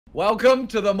Welcome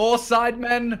to the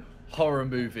MoreSidemen horror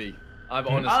movie.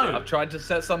 I've tried to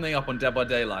set something up on Dead by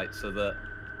Daylight so that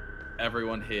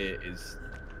everyone here is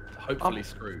hopefully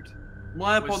screwed.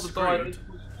 My AirPods are died.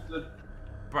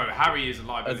 Bro, Harry is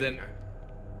alive. As in,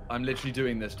 I'm literally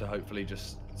doing this to hopefully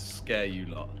just scare you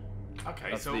lot.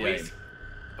 Okay, That's so the aim.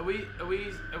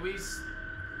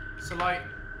 so like,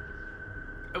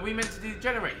 are we meant to do the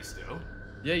generator still?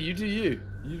 Yeah, you do you.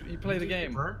 You play the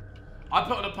game. I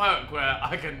put on a perk where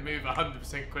I can move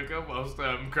 100% quicker whilst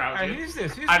crouching. Hey, who's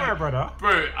this? Who's my brother?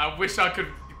 Bro, I wish I could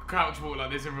crouch walk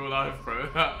like this in real life, bro.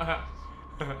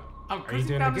 I'm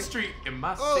cruising down the street in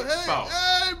my six boat.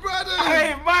 Hey, brother!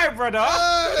 Hey, my brother!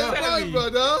 Hey, my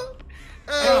brother!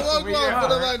 Hey, what for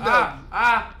the man down?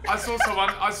 I saw someone.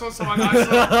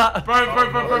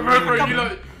 Bro,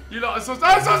 you lot, I saw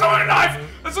someone with a knife!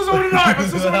 I saw someone with a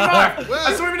knife! Where?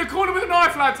 I saw him in the corner with a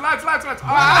knife, lads! Simon!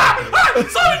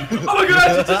 Oh my god,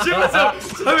 I just shoot myself!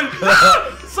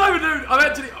 Simon, dude, I'm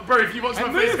actually, bro, if you watch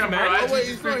my face cam, bro, I Oh, actually wait,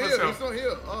 just he's not pooed here. myself. He's not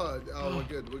here. Oh,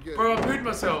 we're good. Bro, I pooed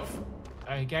myself.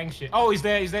 Hey, gang shit. Oh, he's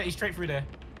there. He's straight through there.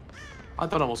 I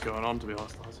don't know what's going on, to be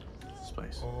honest, lads.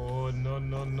 Space. Oh, no.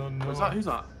 Who's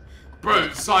that?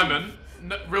 Bro, Simon,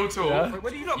 real talk. Yeah? Wait,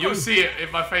 where do you not You'll go? see it in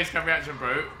my face cam reaction,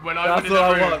 bro. When I went That's in what the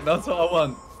I room. want. That's what I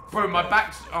want. Bro, my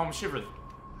back's, I'm shivering.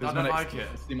 I don't like it.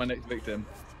 I see my next victim.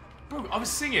 Bro, I was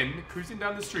singing, cruising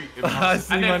down the street. I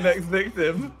see my next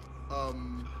victim.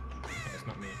 That's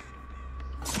not me.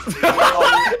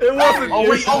 It wasn't Oh you.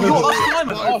 wait, oh god, that's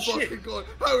Simon! My Oh fucking shit! God.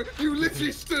 Harry, you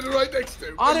literally stood right next to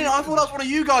him. I thought that was one of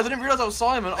you guys, I didn't realise that was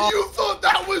Simon. Oh. You thought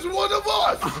that was one of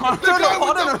us! I The don't guy know,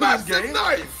 I don't with know the this massive game.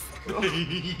 knife!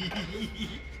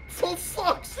 For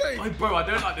fuck's sake! Oh, bro, I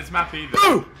don't like this map either.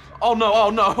 Oh no, oh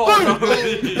no, oh no.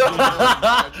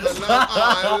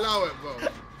 Allow it, bro.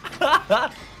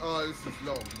 Oh, this is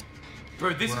long.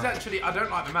 Bro, this is actually, I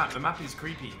don't like the map. The map is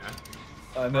creepy, you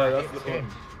know? I know, that's the one.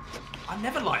 I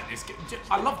never like this game.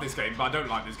 I love this game, but I don't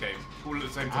like this game. All at the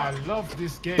same I time. love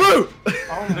this game. Boo!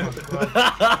 Oh my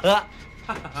god.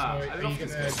 I love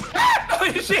this game.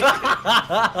 Oh shit!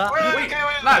 Wait,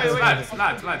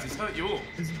 lads, it's hurt you all.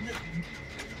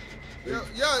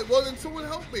 Yeah, well then someone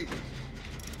help me.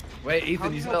 Wait,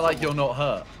 Ethan, you sound like you're not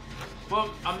hurt. Well,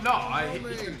 I'm not. I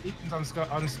Ethan's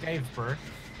unscathed, bro.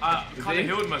 kind of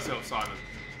healed myself, Simon.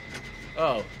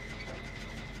 Oh.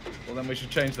 Well, then we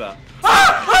should change that.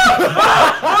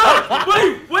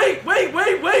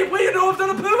 Wait, no, I've done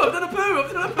a poo, I've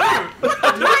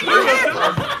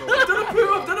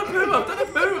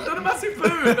done a massive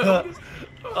poo.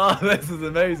 Oh, this is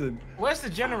amazing. Where's the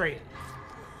generator?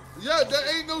 Yeah,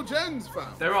 there ain't no gens,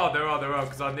 fam. There are,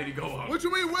 because I nearly got one. What do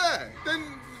you mean where? Then.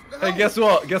 Hey, guess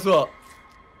what?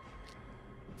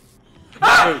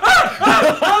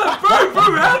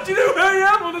 Bro, how do you know where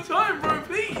I am all the time, bro?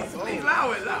 Please,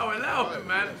 allow it,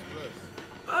 man.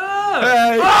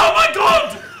 Hey. Oh my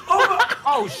god!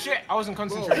 Oh shit! I wasn't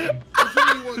concentrating.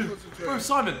 Bro,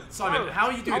 Simon, how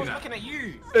are you I doing was that? looking at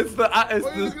you. It's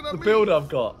the build I've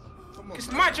got. It's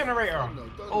my generator.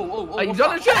 Oh, Are you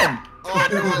done a gen?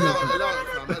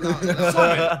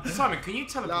 Simon, can you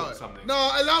teleport something?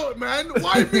 No, allow it, man.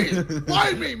 Why me?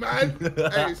 Why me, man?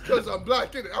 Hey, it's because I'm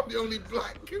black, innit? I'm the only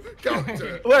black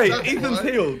character. Wait, That's Ethan's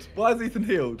why. healed. Why is Ethan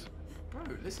healed? Bro,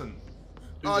 listen.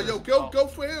 Yo, go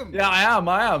for him. Yeah, I am.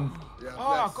 Yeah,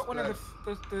 Oh, I got one of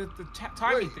the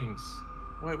tiny things.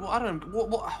 Wait, well, I don't.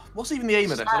 What's even the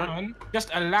aim of this? I don't. Simon, just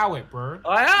allow it, bro.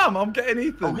 I am. I'm getting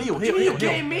Ethan. Oh, heal. You're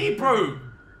getting me, bro.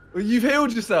 Well, you've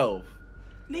healed yourself.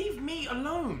 Leave me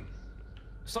alone.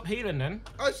 Stop healing then.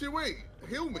 Actually, wait.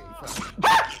 Heal me, fam.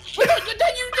 You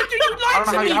I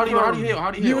don't know how do you heal? How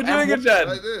do you heal? You were doing a gen.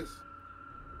 Like this.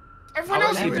 Everyone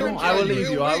else is leave doing you. I will You leave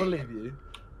heal you. I me. will leave you.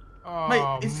 Oh,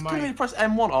 Mate, it's telling me to press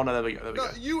M1. Oh no, there we go. No,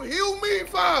 you heal me,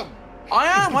 fam. I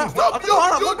am. Stop,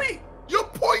 you're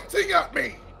pointing at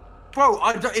me. Bro,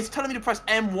 it's telling me to press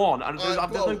M1. And there's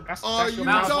no. That's your you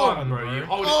mouse don't, button, bro. You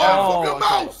hold it Oh, down. the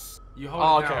mouse. You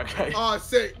hold it down. Okay. Oh,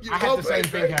 sick. I had the same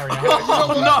thing, Harry.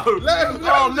 Oh no! Let him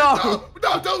no!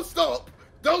 No, don't stop.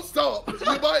 Don't stop.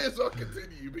 You might as well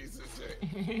continue, you piece of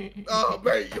shit. Oh,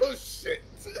 mate, you're shit.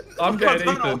 I'm getting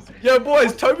Ethan. Yo,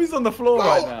 boys, Toby's on the floor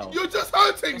right Bro, now. you're just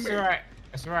hurting It's me. alright.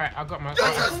 It's alright. I got my. You're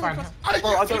It's just- fine. I Bro,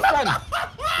 I don't Fine.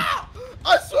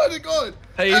 I swear to God.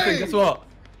 Hey, Ethan, guess what?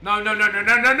 No.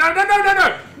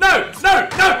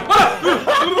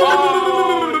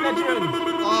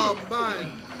 Oh,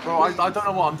 man. Bro, I don't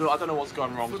know what I'm doing. I don't know what's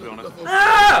going wrong, to be honest.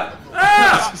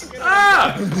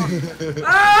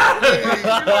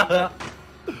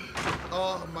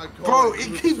 Oh, my God. Bro,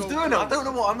 it keeps doing it. I don't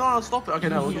know what. I'm not gonna stop it. Okay,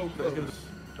 no.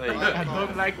 There you go. I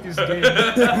don't like this game.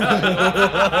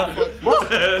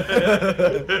 What?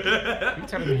 You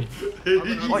telling me?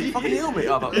 What, you fucking heal me?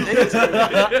 Oh, but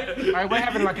Alright, we're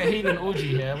having like a healing orgy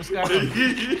here. What's going on?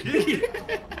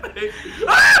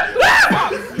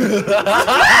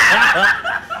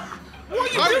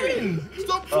 What are you doing?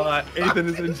 Stop! Alright, Ethan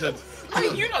is injured.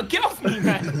 Hey, you not get off me,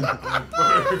 man.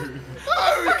 What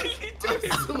are you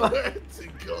doing? I swear to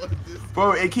God, this...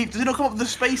 Bro, it keeps. Does it not come up with the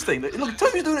space thing? Look,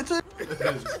 Toby's doing it too.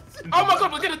 Oh my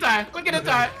god, we're gonna die. We're gonna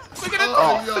die. We're gonna die.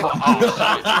 Oh,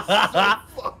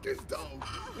 yo. Fuck this dog.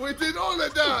 We did all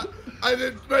of that, and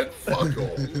it meant fuck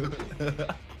all.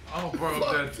 Oh, bro, I'm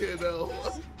dead. Fucking hell.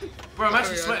 Bro, I'm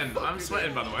actually Harry, sweating. I I'm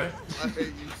sweating, by the way. I hate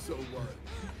you so much.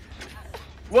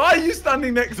 Why are you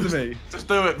standing next to me? Just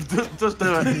do it. Just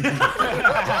do it.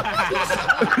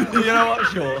 You know what?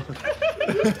 Sure.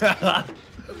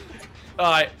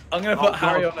 Alright, I'm gonna put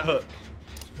Harry on the hook.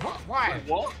 What? Why?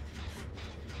 What?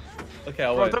 Okay,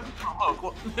 I Bro, won't. don't look.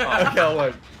 What? Okay, I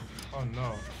won't. Oh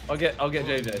no. I'll get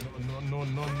JJ. No.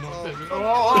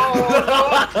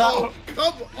 Oh,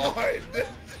 come on.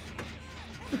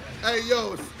 Hey,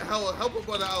 yo, help a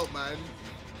brother out, man.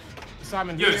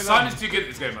 Simon, Yo, Simon's too good at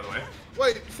this game, by the way.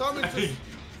 Wait, Simon just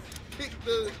kicked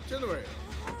the generator.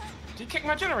 Did you kick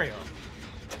my generator?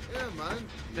 Yeah, man.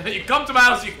 You come to my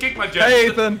house, you kick my jet. Hey,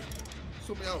 Ethan.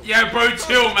 Sort me out. Yeah, bro,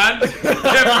 chill, man.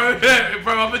 Yeah,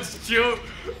 bro, I'm just chill.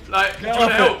 Like, Get trying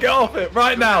to help. off it. Get off it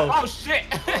right now. Oh shit!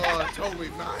 Oh, Toby,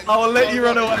 man. I will let you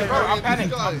run away. Bro, I'm This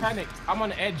panicked. guy. I'm panicked. I'm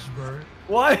on edge, bro.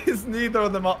 Why is neither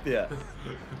of them up yet?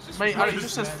 Mate, it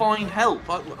just says find help.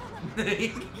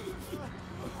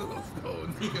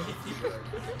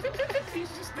 He's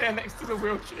just there next to the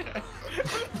wheelchair.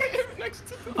 Next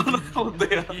to the. Oh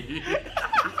dear.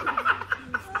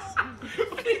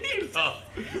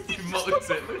 He mocks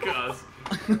it. Look at us.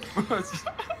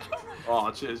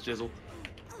 Oh, cheers, Jizzle.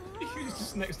 He's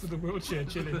just next to the wheelchair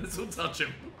chilling. Let's all touch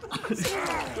him.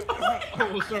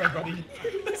 Oh, sorry, buddy.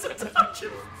 Let's all touch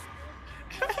him.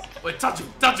 Wait, touch him,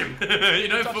 touch him. You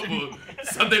know, Touch football, him.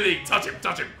 Sunday league, touch him,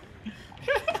 touch him.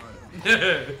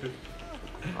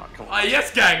 Oh, come on. Ah,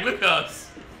 yes, gang, look at us.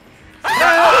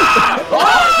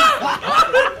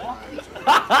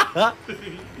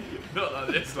 Not like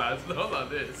this, lads, not like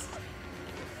this.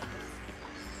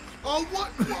 Oh, what?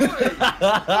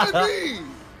 Why? Why me?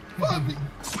 Why me?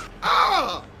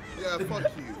 Ah! Yeah, fuck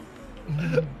you.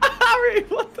 Harry,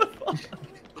 what the fuck?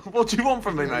 What do you want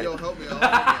from me, mate? Yo, help me out. Help me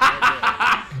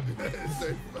out. It's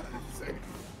safe, man. It's safe.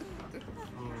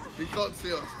 He can't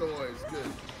see us, don't worry, it's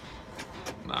good.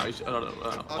 No, he's, oh, Okay.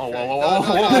 whoa, whoa, whoa, whoa,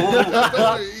 whoa, whoa. Don't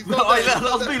worry, he's No, not wait, there, he's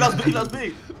not let's there. let's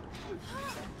be.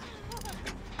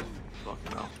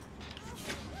 Fucking hell.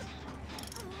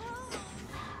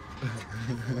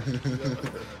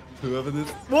 Whoever this.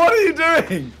 What are you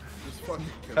doing? Just fucking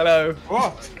kill him.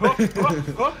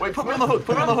 Hello. Wait, put me on the hook.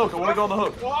 Put me on the hook. I want to go on the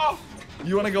hook.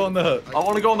 You want to go on the hook? I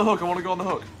want to go on the hook. I want to go on the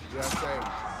hook. Yeah, same.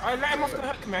 I let him off the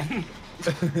hook, man.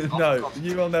 No,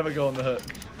 you will never go on the hook.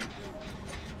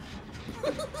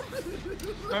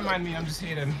 Don't mind me, I'm just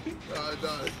here then. No,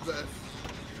 it's best.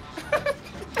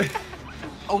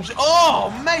 Oh,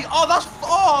 mate. Oh, that's.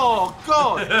 Oh,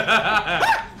 God.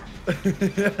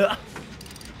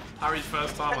 Harry's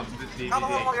first time on the How the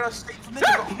hell am I DVD. going to escape from this?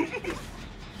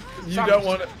 You don't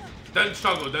want to. Don't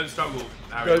struggle, Harry.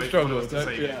 Don't Wait struggle. for us to Don't,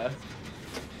 save you. yeah.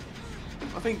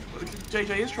 I think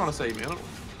JJ is trying to save me. I don't.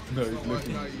 No, he's Right,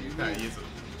 looking. no, you No, know. he isn't.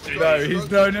 No, he's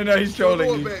no. He's trolling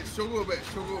Struggle a you. bit, struggle a bit,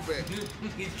 struggle a bit.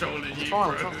 He's trolling you, Fine,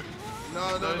 bro. fine.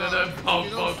 No. No. If Oh, you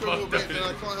don't fuck, struggle a fuck, bit, then I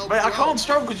don't. can't help Mate, you I can't out.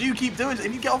 struggle because you keep doing it.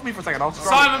 If you get off me for a second, I'll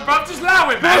struggle. Simon, bro, just allow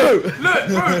it, man. Bro. Look,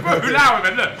 bro, allow it,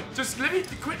 man. Look, just let me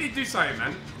quickly do something,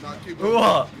 man. No, keep going.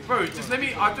 What? Bro, just let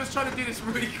me. I'm just trying to do this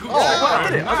really cool. Oh, trick, well, I bro.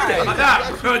 did it. I did it. Like that,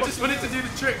 bro. I just wanted to do the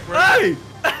trick, bro. Hey!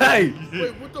 Hey!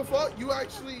 Wait, what the fuck? You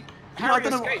actually... Yeah, I Harry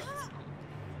don't know. escaped.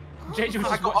 JJ was I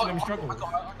just got, watching him I struggle.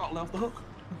 got left the hook.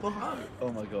 Oh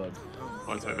my god.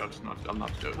 I'm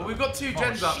not joking. Well, we've got two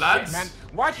gens Oh, up, shit, lads. man.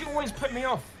 Why do you always put me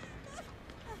off?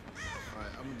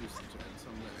 Alright, I'm gonna do some chance.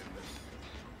 I'm gonna end this.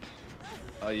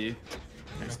 Are you?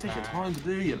 It's taking time to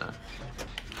do, you know.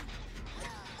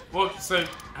 Well, so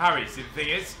Harry, see, the thing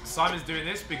is, Simon's doing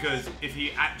this because if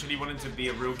he actually wanted to be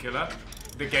a real killer,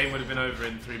 the game would have been over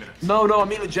in 3 minutes. No, I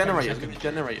mean the generators. The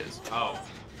generators. Oh.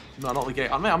 No, not the game.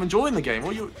 I mean, I'm enjoying the game.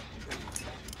 What are you?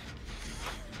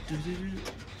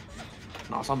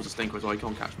 No, Simon's a stinker as well. He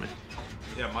can't catch me.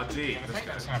 Yeah, my G. Take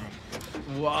that, Simon.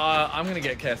 Well, I'm gonna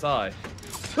get KSI.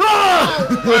 Bro,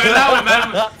 allow it,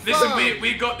 man. Listen,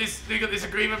 we got this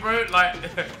agreement, bro. Like,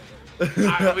 we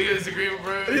got this agreement,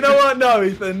 bro. You know what? No,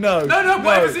 Ethan. No. No,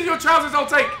 whatever's in your trousers, I'll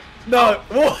take. No.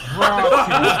 What?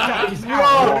 That is Bro,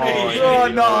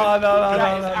 outrageous. no.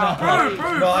 Bro.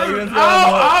 Ethan's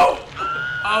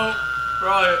Oh,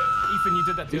 right. Ethan, you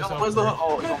did that to yourself. Where's the? bro.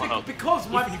 Oh, No, because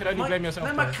my, Ethan, you can only blame yourself,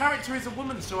 no, my bro. character is a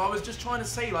woman, so I was just trying to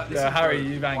say like this. Yeah, Harry,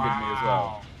 you've angered me as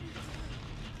well.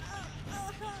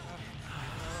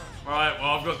 Right,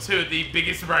 well, I've got two of the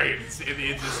biggest brains in the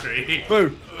industry.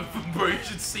 Boo. Bro, you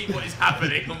should see what is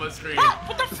happening on my screen. Bro,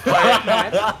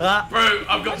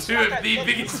 I've got two of the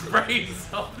biggest brains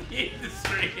of the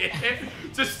industry.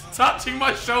 Just touching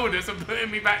my shoulders and putting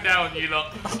me back down, you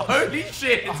lot. Holy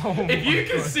shit. If you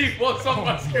can see what's on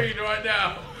my screen right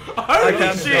now.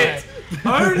 Holy shit.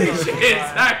 Holy shit.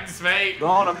 Thanks, mate.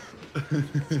 God,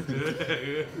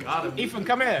 Got him. Ethan,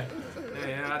 come here.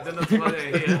 Yeah, I don't know what I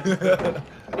hear.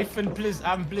 Ethan, please,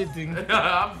 I'm bleeding.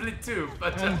 I'm bleed too,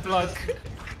 but I'm blood.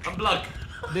 I'm blood.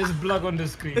 There's blood on the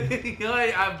screen.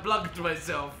 I've blocked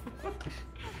myself.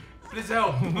 Please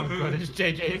help. Oh my god, it's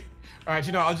JJ. Alright,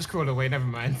 you know, I'll just crawl away. Never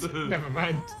mind. Never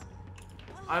mind.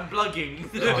 I'm plugging.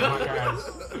 Oh my god.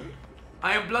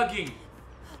 I am plugging.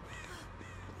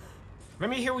 Let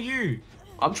me heal you.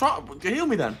 I'm trying. Heal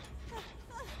me then.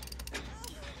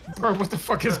 Bro, what the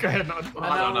fuck is going on? And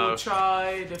I don't will know.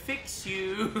 try to fix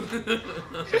you.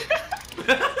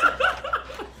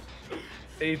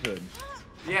 Ethan.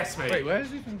 Yes, mate. Wait,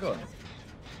 where's Ethan gone?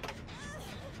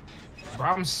 Bro,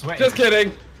 I'm sweating. Just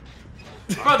kidding.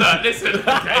 Brother, listen,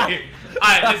 okay.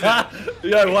 Alright, listen.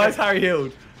 Yo, why is Harry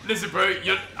healed? Listen, bro.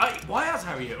 Why has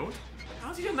Harry healed?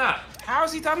 How's he done that?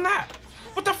 How's he done that?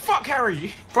 What the fuck,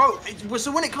 Harry? Bro,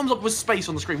 so when it comes up with space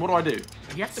on the screen, what do I do?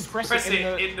 You have to press Press it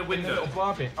in the window. little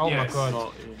bar bit. Oh Yes. my god.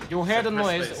 Oh, You'll hear the press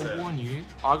noise space that will there. warn you.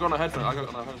 I got no headphone. I can't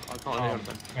hear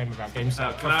anything. Game without game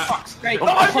start. can For I- fuck's sake.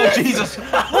 Oh, Jesus!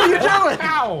 What are you doing?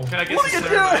 Ow! Can I get What some are you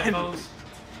cerebral doing? headphones?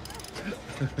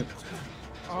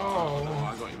 Oh. I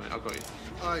got you, mate. I got you.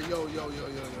 Alright, yo.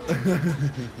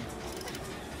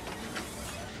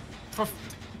 For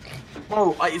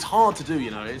Bro, it's hard to do,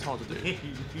 you know. It's hard to do.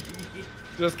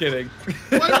 Just kidding. Wait,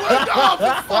 no,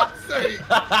 for fuck's sake!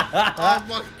 Oh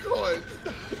my god.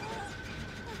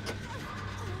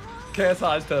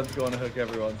 KSI's turn to go on a hook,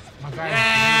 everyone. my guy.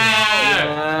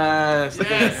 Yeah! Yes.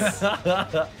 Yes!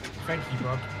 Thank you,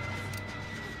 bro.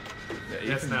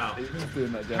 Yes, now. Ethan's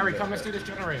doing that Harry, generator. come, let's do this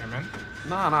generator, man.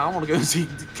 Nah, I want to go and see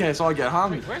KSI get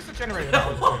harmed. Wait, where's the generator? that I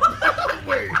was doing?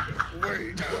 Wait.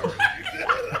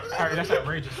 Harry, that's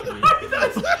outrageous for me.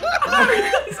 That's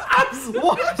absolutely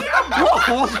What?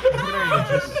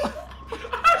 Outrageous.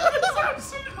 That's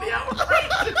absolutely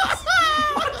outrageous.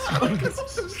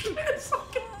 It's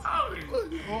fucking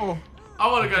outrageous. Oh. I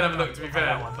want to go and have a look, to be fair.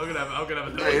 I'm gonna have a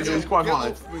look. Hey, it's quite Get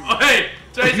funny. off me. Oh, hey,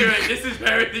 JJ, mate, this is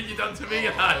everything you've done to me,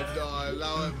 lad. No,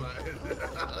 allow it, man.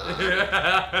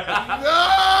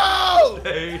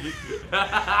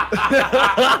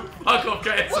 Fuck off,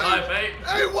 KSI, mate.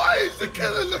 Hey, why is the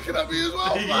killer looking at me as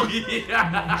well, man?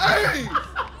 Yeah. Hey!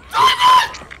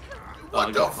 Simon!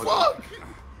 What the fuck?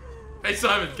 Hey,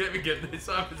 Simon, get me.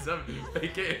 Simon. Hey,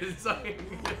 get it, Simon.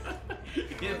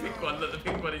 Yeah, pink one, look, the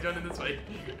pink one, he's running this way.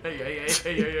 Hey.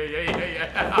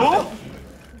 Oh!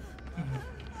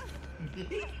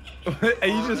 Are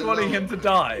you just wanting him to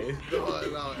die? No,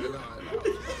 allow it.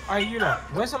 Alright, you lot,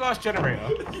 where's the last generator?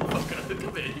 You fucker, look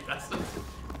at me, you bastard.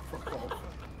 Fuck off.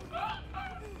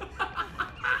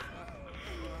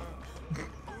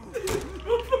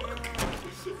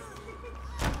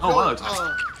 Oh, wow.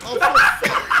 Oh, fuck.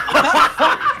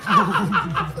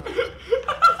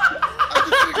 I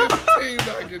just think it's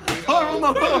teabagging me. Oh,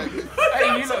 no.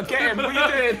 Hey, you lot, get him, what are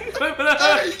you doing?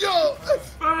 Hey, yo!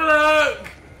 Look!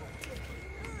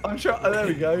 I'm sure. Oh, there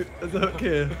we go. There's a hook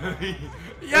here.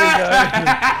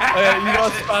 Yeah! Oh, yeah, you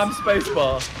gotta spam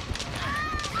spacebar.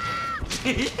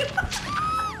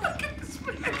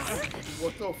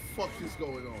 What the fuck is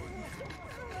going on?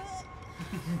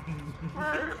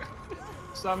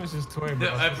 Simon's just toying with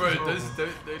us. Bro, don't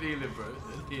heal him, bro.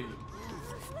 Don't heal him.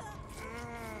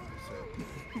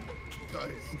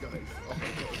 Guys. Oh my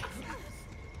god.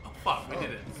 Oh, fuck, we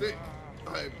did it. Sick.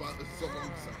 Alright, but there's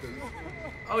someone seconds.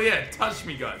 Oh, yeah, touch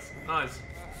me, guys. Nice.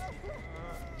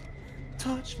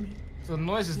 Touch me. The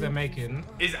noises they're making,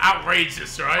 It's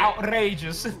outrageous, right?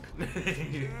 outrageous.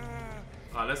 Alright,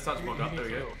 let's touch Mog up. There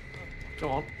we go.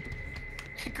 Come on.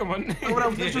 Come on.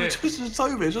 It's just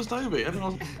Toby. It's just Toby.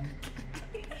 Everyone.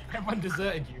 Everyone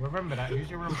deserted you, remember that. Who's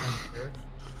your real friend?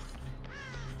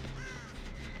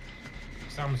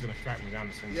 Simon's gonna track me down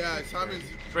the same. Yeah, Simon's.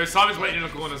 Bro, Simon's waiting in a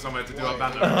corner somewhere to do our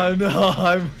banner. Oh no,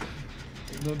 I'm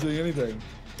not doing anything.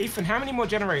 Ethan, how many more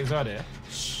generators are there?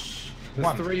 There's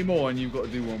One. 3 more and you've got to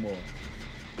do 1 more.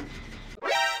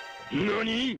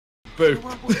 Boo.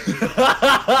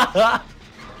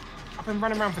 I've been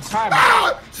running around for time.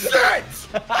 Ah! Shit!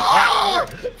 Ah!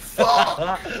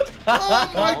 Fuck!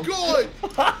 Oh my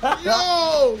god!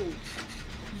 Yo!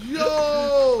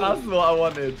 Yo! That's what I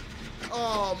wanted.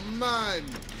 Oh man!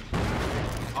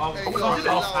 Oh, Hey, fuck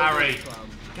yo, off, Harry. fam.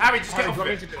 Harry, just get Harry, off do you it. want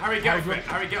me to do it? Harry, get off it.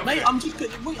 Harry, get off Mate, it. I'm just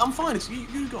kidding. Wait, I'm fine. It's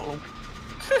you got on.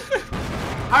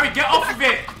 Harry, get off of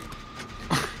it.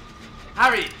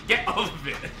 Harry, get off of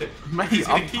it. Mate, He's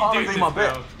gonna I'm keep trying to doing do this my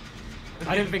bit. now.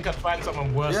 I didn't think I'd find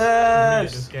someone worse than me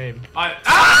Yes. in this game. Ah!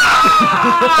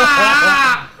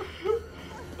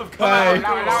 I've come Hey.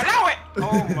 out. Allow it!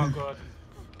 Oh my god.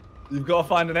 You've got to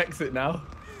find an exit now.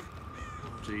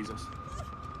 Jesus.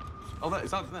 Oh, that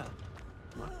is that there.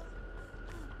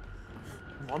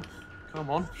 Come on. Come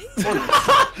on.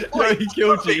 Yo, he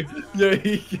killed you. Yo,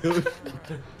 he killed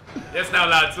you. Yes, now,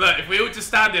 lads. Look, if we all just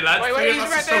stand here, lads, Wait, three of he's us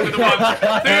are right stronger there. than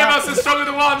one. Three of us are stronger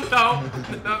than one.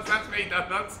 No, that's me.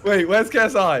 That's. Wait, where's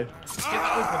KSI?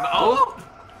 Oh. Wait,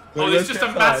 Oh, there's where's just a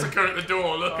KSI? massacre at the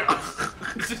door. Look at us.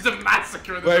 It's just a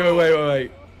massacre at the Wait, door.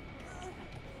 wait.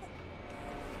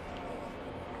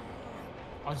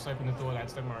 I'll just open the door,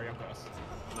 lads. Don't worry, I've got us.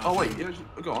 Oh wait, yeah,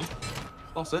 go on.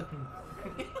 That's it.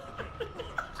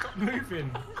 Stop moving.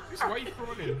 Why are you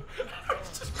crawling?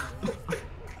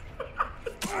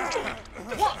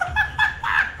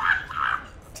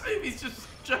 Toby's just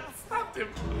stabbed him.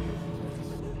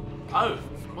 Oh,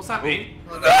 what's that mean?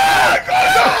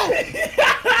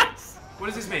 What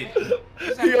does this mean?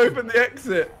 He opened the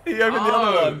exit. He opened the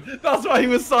other one. That's why he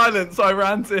was silent, so I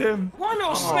ran to him. Why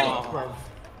not snake, bro?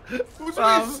 What's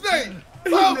Fam. me, Snake? He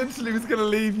Fam! literally was gonna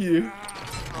leave you.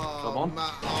 Oh, Come on. man.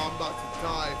 Oh, I'm about to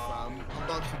die, fam. I'm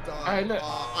about to die. Hey, look.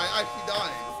 I actually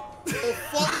died. Oh,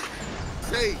 fuck.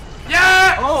 Sake.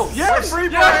 Yeah! Oh, yes! Free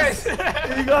Yes!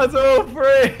 points! You guys are all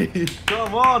free!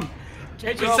 Come on!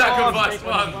 JJ, We come sacrificed on,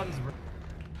 one. guns,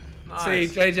 bro. See,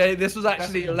 JJ, this was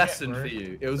actually a what you lesson get, bro. for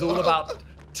you. It was all about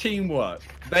teamwork.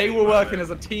 They were working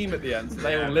as a team at the end, so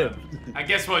they all lived. And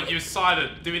guess what? You were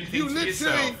silent, doing You things for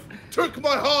literally yourself. took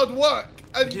my hard work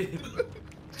and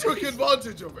took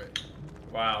advantage of it.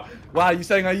 Wow. Wow, you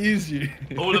saying I used you?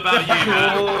 All about you,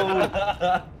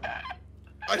 man.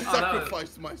 I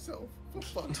sacrificed myself, for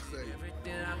fuck's sake.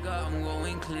 Everything I got, I'm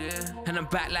going clear. And I'm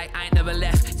back like I ain't never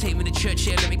left. Take me to church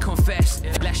here, let me confess.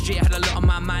 Last year I had a lot on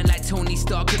my mind like Tony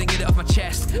Stark, couldn't get it off my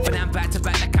chest. But now I'm back to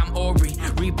back like I'm Aubrey.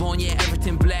 Reborn, yeah,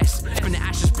 everything blessed. From the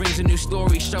ashes brings a new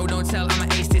story. Show, don't tell,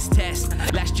 I'ma ace this test.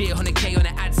 Last year, 100K on the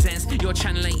AdSense. Your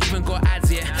channel ain't even got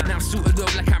ads yet. Now I'm suited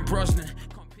up like I'm Brosnan.